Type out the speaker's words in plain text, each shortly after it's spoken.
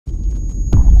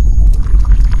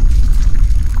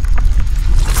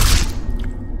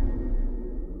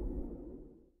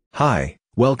Hi,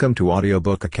 welcome to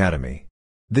Audiobook Academy.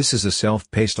 This is a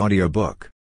self-paced audiobook.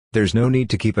 There's no need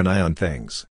to keep an eye on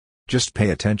things. Just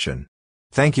pay attention.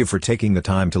 Thank you for taking the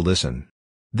time to listen.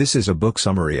 This is a book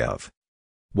summary of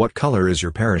What Color is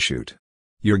Your Parachute?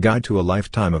 Your Guide to a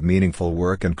Lifetime of Meaningful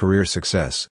Work and Career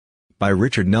Success. By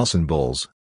Richard Nelson Bolles.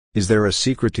 Is there a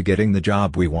secret to getting the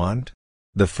job we want?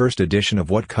 The first edition of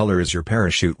What Color is Your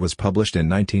Parachute was published in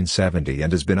 1970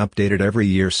 and has been updated every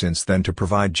year since then to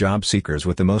provide job seekers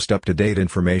with the most up-to-date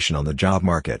information on the job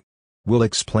market. We'll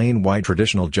explain why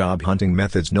traditional job hunting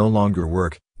methods no longer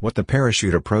work, what the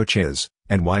parachute approach is,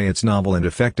 and why it's novel and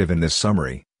effective in this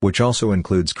summary, which also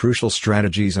includes crucial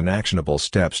strategies and actionable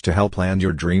steps to help land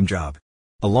your dream job.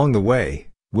 Along the way,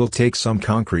 we'll take some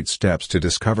concrete steps to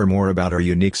discover more about our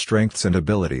unique strengths and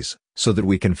abilities, so that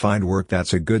we can find work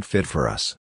that's a good fit for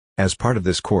us. As part of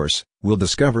this course, we'll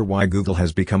discover why Google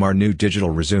has become our new digital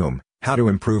resume, how to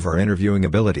improve our interviewing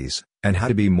abilities, and how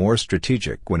to be more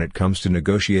strategic when it comes to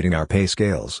negotiating our pay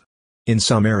scales. In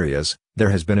some areas, there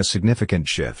has been a significant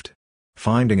shift.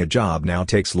 Finding a job now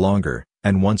takes longer,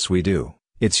 and once we do,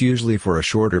 it's usually for a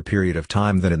shorter period of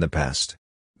time than in the past.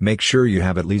 Make sure you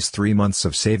have at least 3 months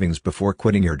of savings before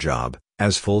quitting your job,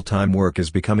 as full-time work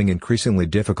is becoming increasingly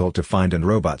difficult to find and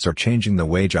robots are changing the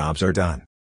way jobs are done.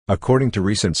 According to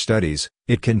recent studies,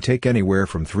 it can take anywhere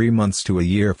from 3 months to a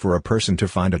year for a person to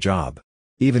find a job.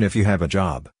 Even if you have a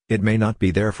job, it may not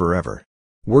be there forever.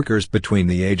 Workers between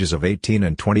the ages of 18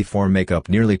 and 24 make up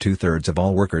nearly 2/3 of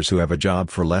all workers who have a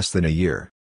job for less than a year.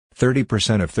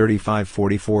 30% of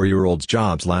 35-44-year-olds'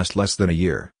 jobs last less than a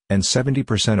year, and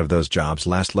 70% of those jobs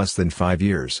last less than 5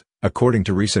 years, according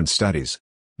to recent studies.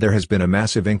 There has been a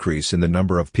massive increase in the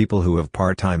number of people who have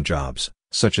part-time jobs,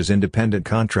 such as independent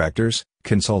contractors,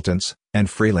 consultants, and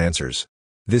freelancers.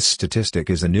 This statistic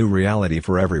is a new reality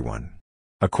for everyone.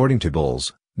 According to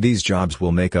Bolles, these jobs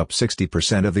will make up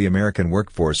 60% of the American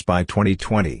workforce by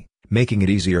 2020, making it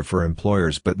easier for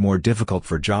employers but more difficult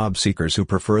for job seekers who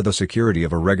prefer the security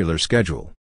of a regular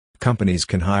schedule. Companies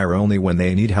can hire only when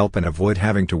they need help and avoid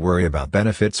having to worry about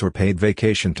benefits or paid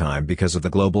vacation time because of the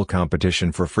global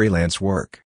competition for freelance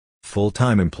work.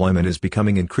 Full-time employment is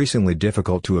becoming increasingly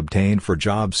difficult to obtain for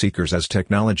job seekers as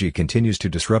technology continues to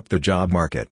disrupt the job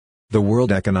market. The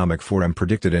World Economic Forum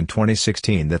predicted in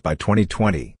 2016 that by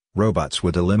 2020, robots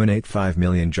would eliminate 5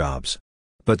 million jobs.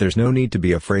 But there's no need to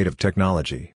be afraid of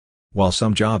technology. While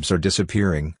some jobs are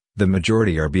disappearing, the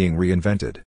majority are being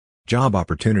reinvented. Job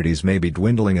opportunities may be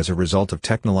dwindling as a result of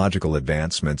technological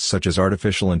advancements such as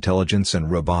artificial intelligence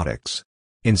and robotics.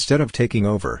 Instead of taking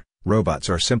over, robots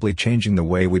are simply changing the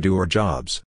way we do our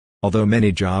jobs. Although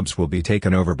many jobs will be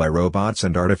taken over by robots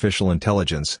and artificial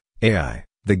intelligence, AI,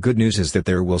 the good news is that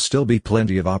there will still be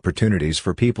plenty of opportunities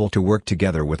for people to work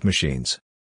together with machines.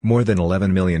 More than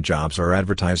 11 million jobs are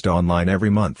advertised online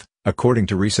every month, according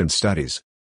to recent studies.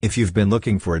 If you've been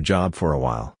looking for a job for a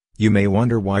while, you may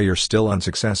wonder why you're still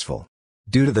unsuccessful.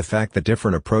 Due to the fact that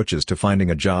different approaches to finding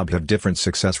a job have different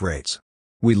success rates.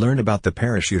 We learn about the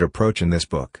parachute approach in this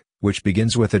book, which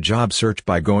begins with a job search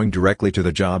by going directly to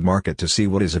the job market to see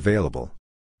what is available.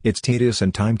 It's tedious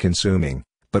and time-consuming,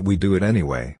 but we do it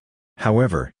anyway.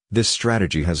 However, this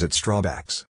strategy has its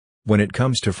drawbacks. When it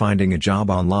comes to finding a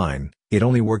job online, it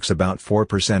only works about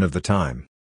 4% of the time.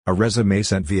 A resume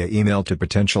sent via email to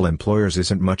potential employers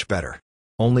isn't much better.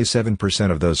 Only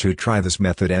 7% of those who try this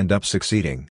method end up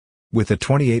succeeding. With a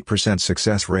 28%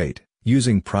 success rate,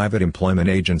 using private employment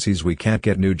agencies we can't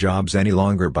get new jobs any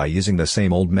longer by using the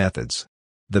same old methods.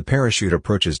 The parachute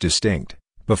approach is distinct.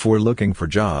 Before looking for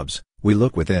jobs, we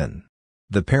look within.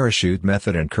 The parachute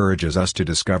method encourages us to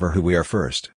discover who we are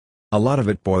first. A lot of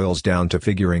it boils down to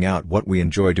figuring out what we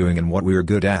enjoy doing and what we are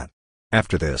good at.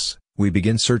 After this, we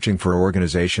begin searching for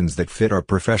organizations that fit our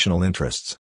professional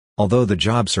interests. Although the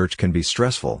job search can be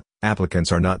stressful,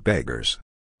 applicants are not beggars.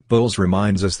 Bolles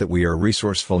reminds us that we are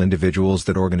resourceful individuals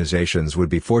that organizations would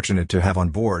be fortunate to have on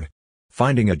board.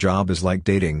 Finding a job is like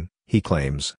dating, he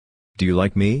claims. Do you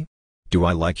like me? Do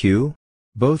I like you?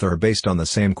 Both are based on the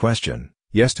same question.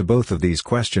 Yes to both of these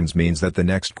questions means that the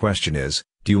next question is,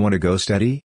 do you want to go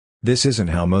steady? This isn't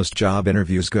how most job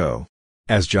interviews go.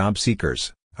 As job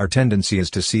seekers, our tendency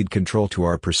is to cede control to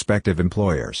our prospective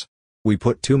employers. We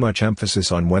put too much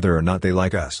emphasis on whether or not they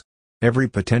like us. Every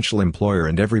potential employer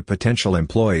and every potential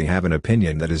employee have an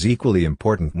opinion that is equally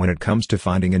important when it comes to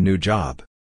finding a new job.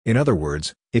 In other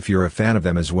words, if you're a fan of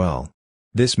them as well.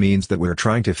 This means that we're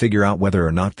trying to figure out whether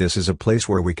or not this is a place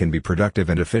where we can be productive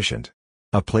and efficient.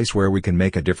 A place where we can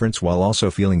make a difference while also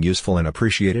feeling useful and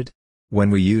appreciated. When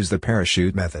we use the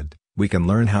parachute method, we can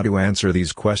learn how to answer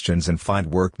these questions and find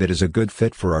work that is a good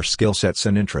fit for our skill sets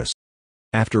and interests.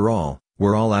 After all,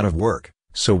 we're all out of work,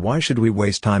 So why should we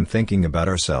waste time thinking about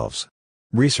ourselves?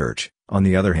 Research, on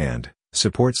the other hand,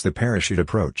 supports the parachute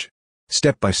approach.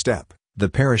 Step by step, the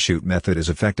parachute method is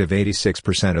effective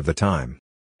 86% of the time.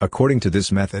 According to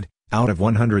this method, out of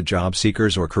 100 job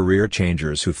seekers or career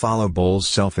changers who follow Bolles'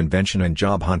 self-invention and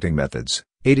job hunting methods,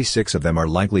 86 of them are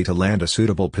likely to land a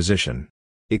suitable position.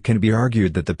 It can be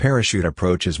argued that the parachute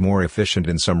approach is more efficient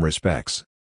in some respects.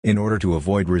 In order to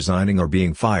avoid resigning or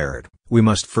being fired, we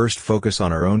must first focus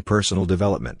on our own personal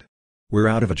development. We're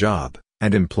out of a job,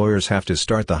 and employers have to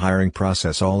start the hiring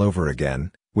process all over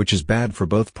again, which is bad for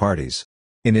both parties.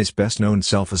 In his best-known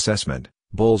self-assessment,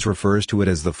 Bolles refers to it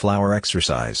as the flower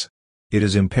exercise. It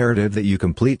is imperative that you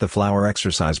complete the flower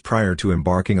exercise prior to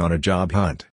embarking on a job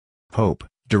hunt. Hope,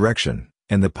 direction,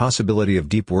 and the possibility of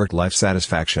deep work-life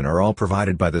satisfaction are all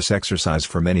provided by this exercise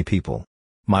for many people.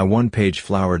 My one-page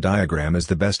flower diagram is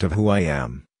the best of who I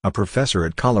am, a professor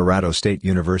at Colorado State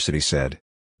University said.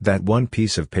 That one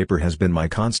piece of paper has been my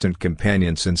constant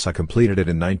companion since I completed it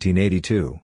in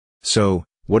 1982. So,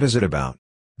 what is it about?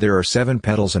 There are 7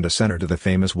 petals and a center to the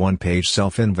famous one-page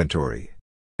self-inventory.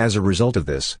 As a result of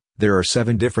this, there are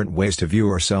 7 different ways to view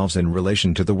ourselves in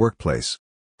relation to the workplace.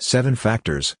 7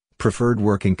 factors: preferred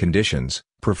working conditions,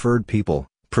 preferred people,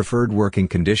 preferred working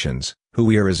conditions, who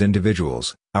we are as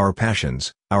individuals, our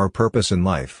passions, our purpose in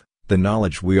life, the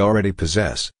knowledge we already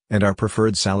possess, and our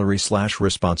preferred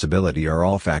salary/responsibility are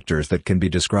all factors that can be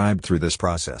described through this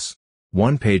process.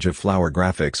 One page of flower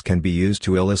graphics can be used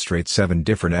to illustrate 7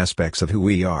 different aspects of who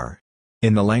we are.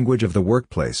 In the language of the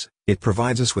workplace, it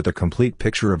provides us with a complete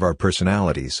picture of our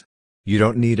personalities. You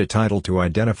don't need a title to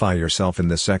identify yourself in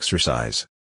this exercise.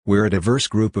 We're a diverse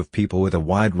group of people with a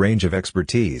wide range of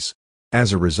expertise.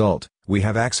 As a result, we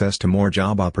have access to more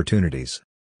job opportunities.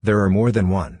 There are more than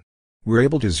one. We're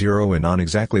able to zero in on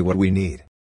exactly what we need.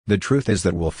 The truth is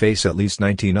that we'll face at least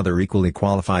 19 other equally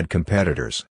qualified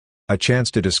competitors. A chance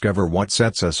to discover what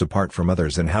sets us apart from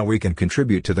others and how we can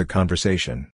contribute to the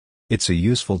conversation. It's a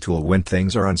useful tool when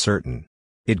things are uncertain.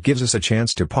 It gives us a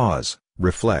chance to pause,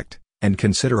 reflect, and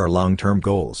consider our long-term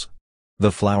goals.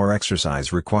 The flower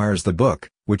exercise requires the book,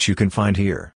 which you can find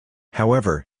here.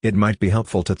 However, it might be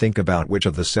helpful to think about which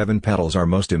of the 7 petals are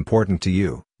most important to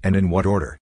you, and in what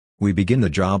order. We begin the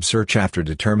job search after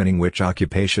determining which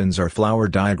occupations our flower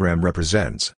diagram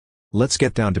represents. Let's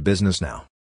get down to business now.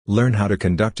 Learn how to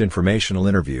conduct informational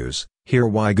interviews, hear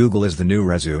why Google is the new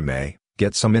resume,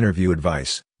 get some interview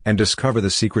advice, and discover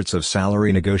the secrets of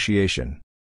salary negotiation.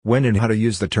 When and how to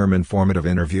use the term informative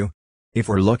interview. If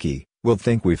we're lucky, we'll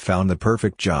think we've found the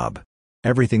perfect job.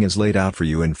 Everything is laid out for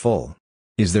you in full.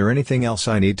 Is there anything else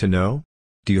I need to know?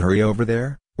 Do you hurry over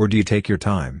there, or do you take your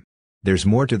time? There's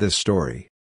more to this story.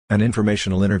 An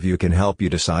informational interview can help you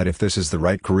decide if this is the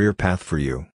right career path for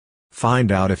you.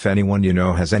 Find out if anyone you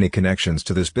know has any connections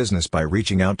to this business by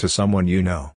reaching out to someone you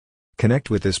know. Connect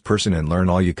with this person and learn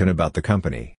all you can about the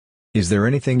company. Is there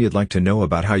anything you'd like to know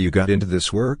about how you got into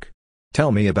this work?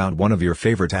 Tell me about one of your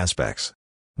favorite aspects.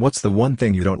 What's the one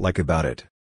thing you don't like about it?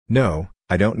 No,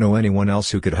 I don't know anyone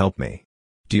else who could help me.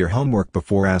 Do your homework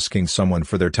before asking someone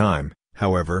for their time,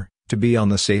 however, to be on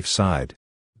the safe side.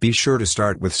 Be sure to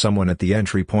start with someone at the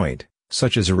entry point,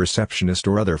 such as a receptionist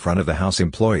or other front-of-the-house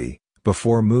employee,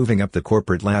 before moving up the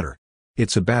corporate ladder.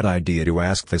 It's a bad idea to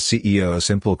ask the CEO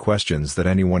simple questions that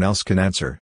anyone else can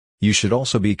answer. You should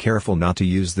also be careful not to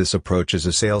use this approach as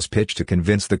a sales pitch to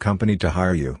convince the company to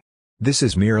hire you. This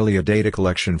is merely a data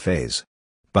collection phase.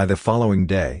 By the following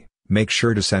day, make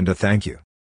sure to send a thank you.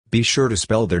 Be sure to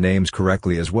spell their names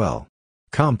correctly as well.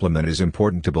 Compliment is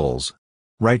important to Bolles.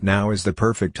 Right now is the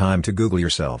perfect time to Google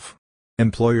yourself.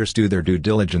 Employers do their due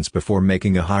diligence before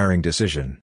making a hiring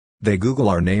decision. They Google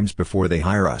our names before they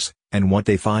hire us, and what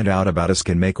they find out about us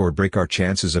can make or break our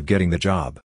chances of getting the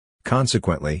job.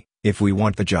 Consequently, if we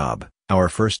want the job, our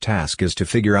first task is to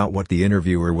figure out what the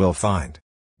interviewer will find.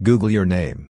 Google your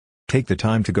name. Take the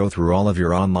time to go through all of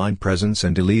your online presence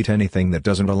and delete anything that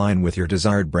doesn't align with your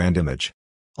desired brand image.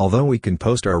 Although we can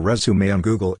post our resume on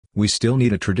Google, we still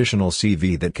need a traditional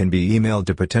CV that can be emailed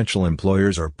to potential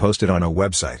employers or posted on a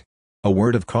website. A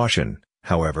word of caution,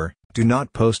 however, do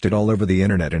not post it all over the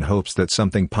internet in hopes that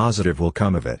something positive will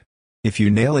come of it. If you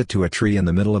nail it to a tree in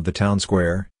the middle of the town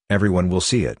square, everyone will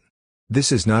see it.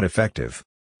 This is not effective.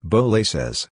 Bolles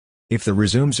says. If the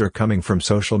resumes are coming from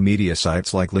social media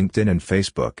sites like LinkedIn and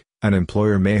Facebook, an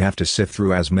employer may have to sift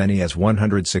through as many as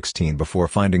 116 before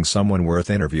finding someone worth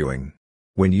interviewing.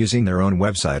 When using their own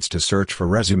websites to search for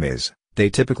resumes, they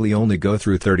typically only go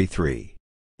through 33.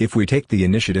 If we take the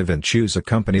initiative and choose a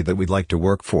company that we'd like to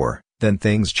work for, then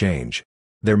things change.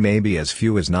 There may be as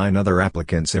few as 9 other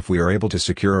applicants if we are able to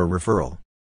secure a referral.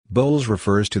 Bolles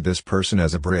refers to this person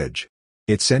as a bridge.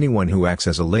 It's anyone who acts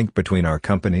as a link between our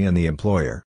company and the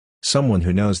employer. Someone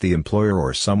who knows the employer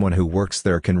or someone who works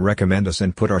there can recommend us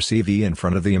and put our CV in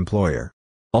front of the employer.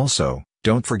 Also,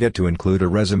 don't forget to include a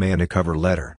resume and a cover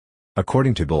letter.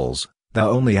 According to Bolles, the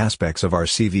only aspects of our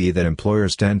CV that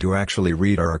employers tend to actually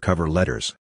read are our cover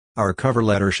letters. Our cover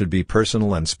letter should be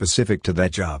personal and specific to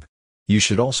that job. You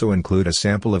should also include a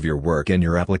sample of your work in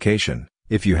your application,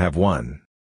 if you have one.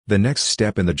 The next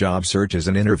step in the job search is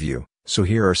an interview, so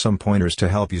here are some pointers to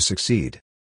help you succeed.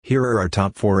 Here are our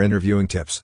top 4 interviewing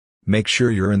tips. Make sure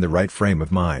you're in the right frame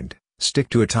of mind, stick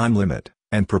to a time limit,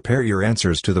 and prepare your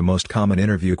answers to the most common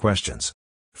interview questions.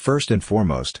 First and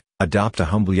foremost, adopt a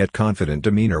humble yet confident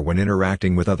demeanor when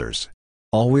interacting with others.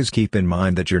 Always keep in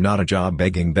mind that you're not a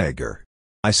job-begging beggar.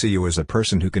 I see you as a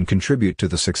person who can contribute to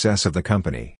the success of the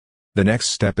company. The next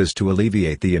step is to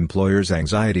alleviate the employer's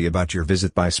anxiety about your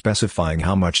visit by specifying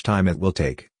how much time it will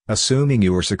take, assuming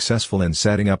you were successful in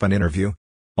setting up an interview.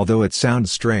 Although it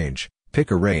sounds strange,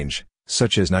 pick a range,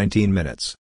 such as 19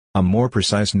 minutes. A more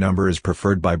precise number is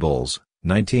preferred by Bolles,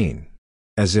 19.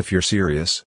 As if you're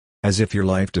serious. As if your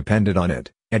life depended on it,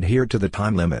 adhere to the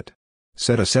time limit.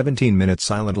 Set a 17-minute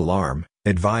silent alarm,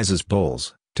 advises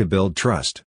Bolles, to build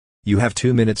trust. You have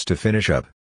 2 minutes to finish up.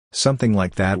 Something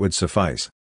like that would suffice.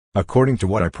 According to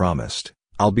what I promised,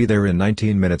 I'll be there in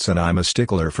 19 minutes and I'm a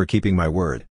stickler for keeping my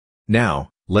word. Now,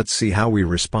 let's see how we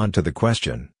respond to the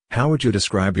question, how would you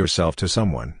describe yourself to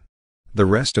someone? The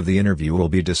rest of the interview will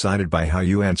be decided by how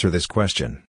you answer this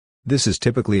question. This is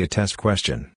typically a test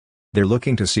question. They're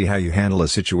looking to see how you handle a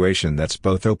situation that's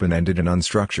both open-ended and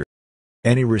unstructured.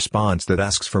 Any response that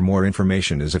asks for more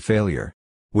information is a failure.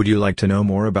 Would you like to know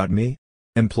more about me?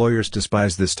 Employers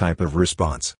despise this type of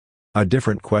response. A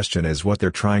different question is what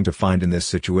they're trying to find in this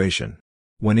situation.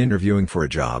 When interviewing for a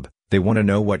job, they want to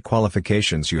know what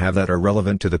qualifications you have that are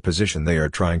relevant to the position they are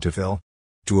trying to fill.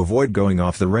 To avoid going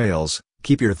off the rails,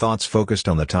 keep your thoughts focused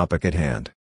on the topic at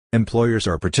hand. Employers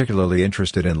are particularly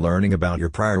interested in learning about your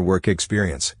prior work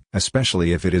experience,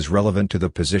 especially if it is relevant to the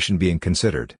position being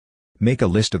considered. Make a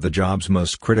list of the job's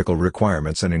most critical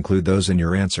requirements and include those in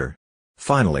your answer.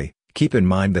 Finally, keep in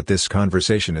mind that this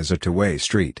conversation is a two-way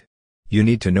street. You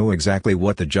need to know exactly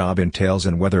what the job entails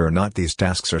and whether or not these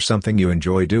tasks are something you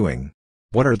enjoy doing.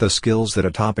 What are the skills that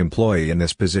a top employee in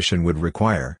this position would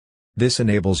require? This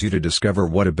enables you to discover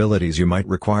what abilities you might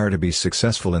require to be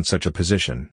successful in such a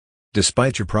position.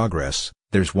 Despite your progress,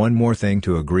 there's one more thing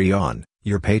to agree on,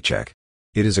 your paycheck.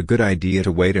 It is a good idea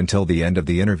to wait until the end of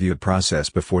the interview process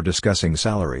before discussing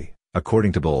salary,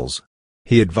 according to Bolles.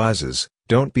 He advises,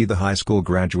 don't be the high school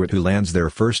graduate who lands their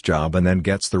first job and then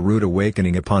gets the rude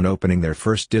awakening upon opening their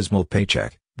first dismal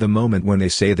paycheck, the moment when they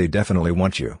say they definitely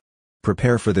want you.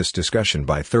 Prepare for this discussion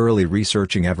by thoroughly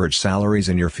researching average salaries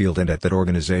in your field and at that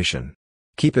organization.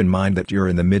 Keep in mind that you're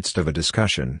in the midst of a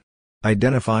discussion.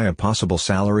 Identify a possible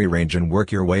salary range and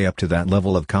work your way up to that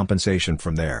level of compensation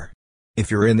from there. If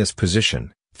you're in this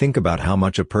position, think about how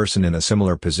much a person in a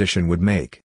similar position would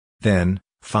make. Then,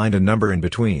 find a number in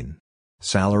between.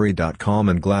 Salary.com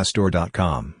and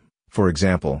Glassdoor.com, for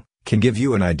example, can give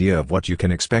you an idea of what you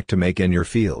can expect to make in your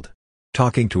field.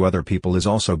 Talking to other people is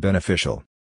also beneficial.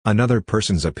 Another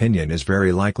person's opinion is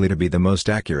very likely to be the most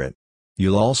accurate.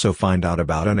 You'll also find out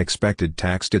about unexpected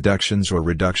tax deductions or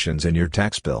reductions in your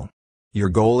tax bill. Your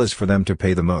goal is for them to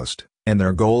pay the most, and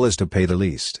their goal is to pay the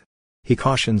least. He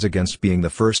cautions against being the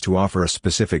first to offer a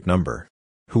specific number.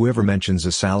 Whoever mentions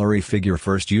a salary figure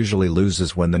first usually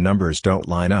loses when the numbers don't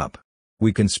line up.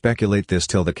 We can speculate this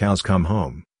till the cows come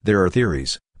home. There are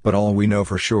theories, but all we know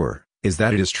for sure is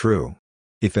that it is true.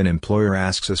 If an employer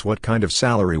asks us what kind of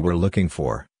salary we're looking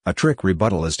for, a trick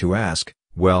rebuttal is to ask,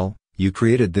 well, you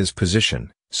created this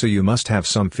position, so you must have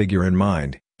some figure in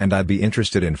mind, and I'd be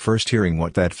interested in first hearing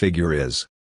what that figure is.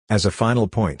 As a final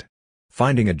point,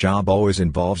 finding a job always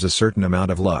involves a certain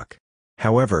amount of luck.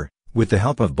 However, with the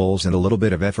help of Bolles and a little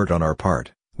bit of effort on our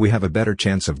part, we have a better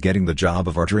chance of getting the job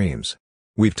of our dreams.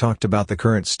 We've talked about the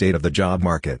current state of the job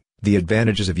market, the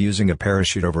advantages of using a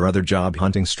parachute over other job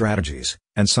hunting strategies,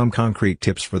 and some concrete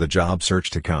tips for the job search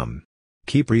to come.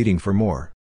 Keep reading for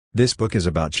more. This book is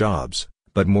about jobs,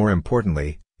 but more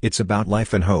importantly, it's about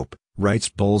life and hope, writes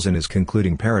Bolles in his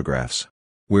concluding paragraphs.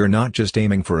 We're not just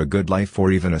aiming for a good life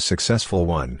or even a successful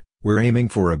one, we're aiming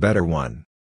for a better one.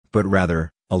 But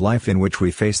rather, a life in which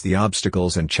we face the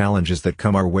obstacles and challenges that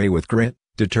come our way with grit,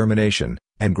 determination,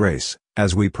 and grace,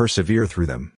 as we persevere through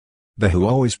them. The who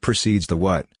always precedes the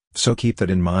what, so keep that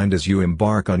in mind as you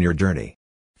embark on your journey.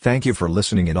 Thank you for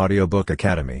listening in Audiobook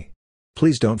Academy.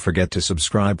 Please don't forget to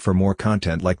subscribe for more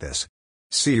content like this.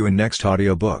 See you in next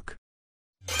audiobook.